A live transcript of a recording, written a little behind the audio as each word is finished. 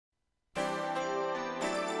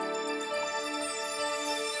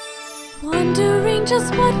Wondering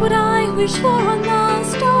just what would I wish for on the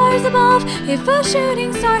stars above, if a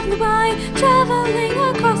shooting star flew by, traveling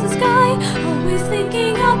across the sky. Always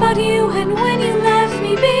thinking about you, and when you left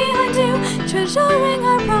me behind too, treasuring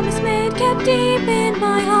our promise made, kept deep in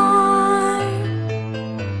my heart.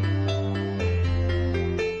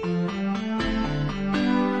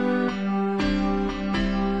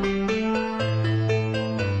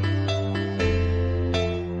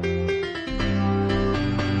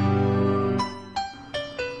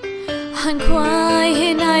 On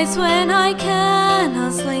quiet nights when I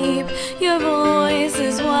cannot sleep, your voice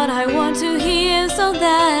is what I want to hear. So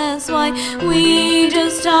that's why we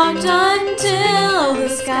just talked until the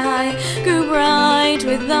sky grew bright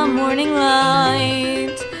with the morning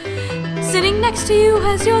light. Sitting next to you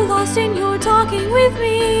as you're lost in your talking with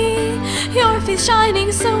me, your face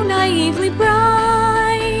shining so naively bright.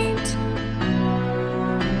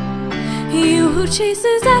 You who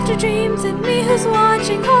chases after dreams, and me who's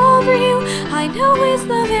watching over you. I know it's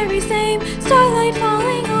the very same starlight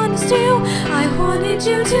falling on us too. I wanted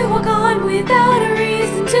you to walk on without a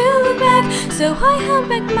reason to look back, so I held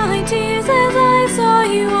back my tears as I saw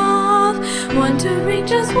you off. Wondering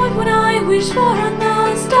just what would I wish for on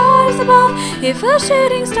the stars above, if a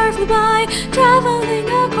shooting star flew by, traveling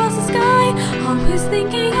across the sky. Always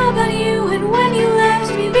thinking about you, and when you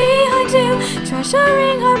left me behind too,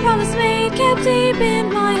 treasuring our promise made, kept deep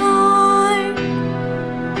in my heart.